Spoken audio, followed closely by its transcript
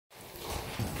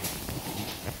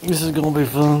This is gonna be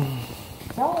fun.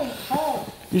 Oh,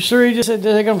 You sure you just said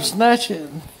they're gonna snatch it?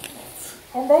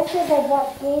 and they said they've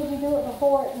got scared to do it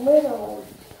before it literally.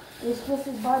 It's just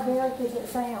as barbaric as it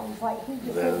sounds. Like he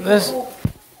just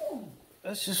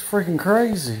That's just freaking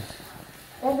crazy.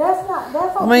 And that's not who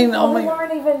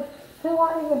aren't even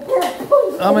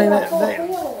paraplegic. I mean,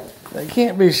 they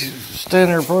can't be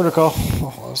standard protocol.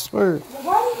 I swear.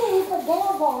 Why do you think he's a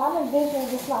gamble? I'm envisioning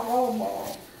just not going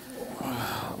there.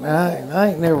 Man, I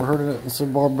ain't never heard of it so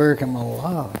barbaric in my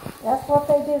life. That's what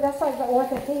they do. That's like the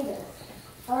orthopedist.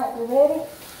 All right, you ready?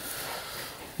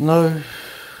 No.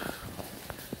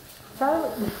 Try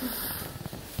it.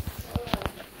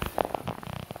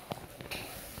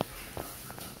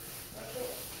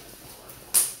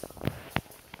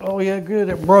 Oh yeah, good.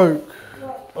 It broke.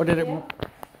 Or did it?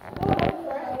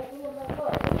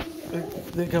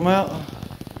 Did it come out?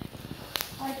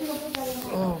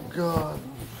 Oh God.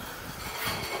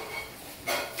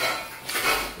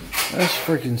 That's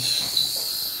freaking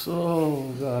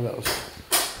so God. That was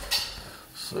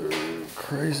so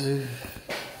crazy.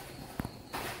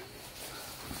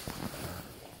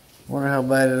 Wonder how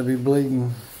bad it'll be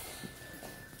bleeding.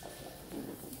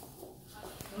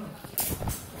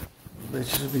 It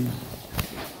should be.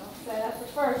 That's the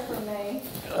first for me.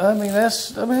 I mean,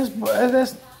 that's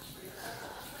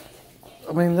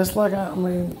like,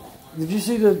 did you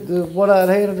see the what I'd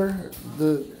handed her?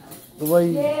 The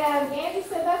way. Yeah, Andy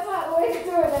said that's not the way to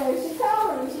do it there. She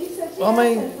told me. She said she asked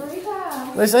it 3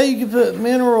 times. They say you can put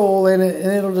mineral oil in it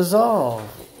and it'll dissolve.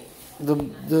 The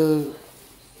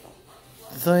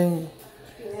thing,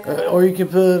 or you can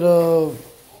put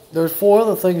there's 4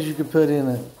 other things you can put in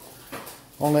it.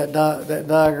 On that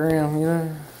diagram, you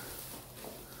know.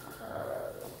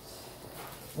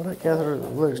 Well, that catheter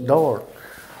looks dark.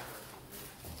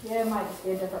 Yeah, it might just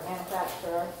be a different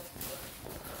manufacturer.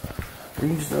 You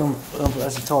can just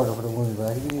that's a charger for the wound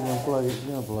back. You can unplug it. You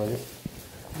can unplug it.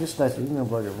 Just snatch it. You can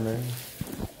unplug it from there.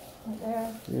 Right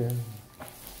there. Yeah.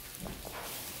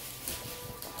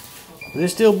 Is it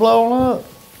still blowing up?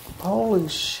 Holy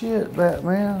shit,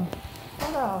 Batman!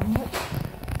 Hold on.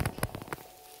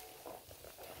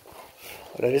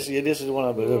 This is the one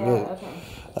I better. Yeah, okay.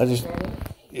 I just, Ready?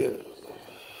 yeah.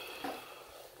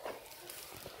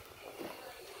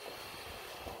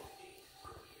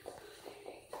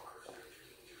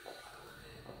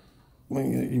 I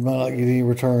mean, you might not get any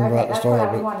return right to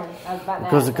start,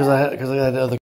 but because I had the other.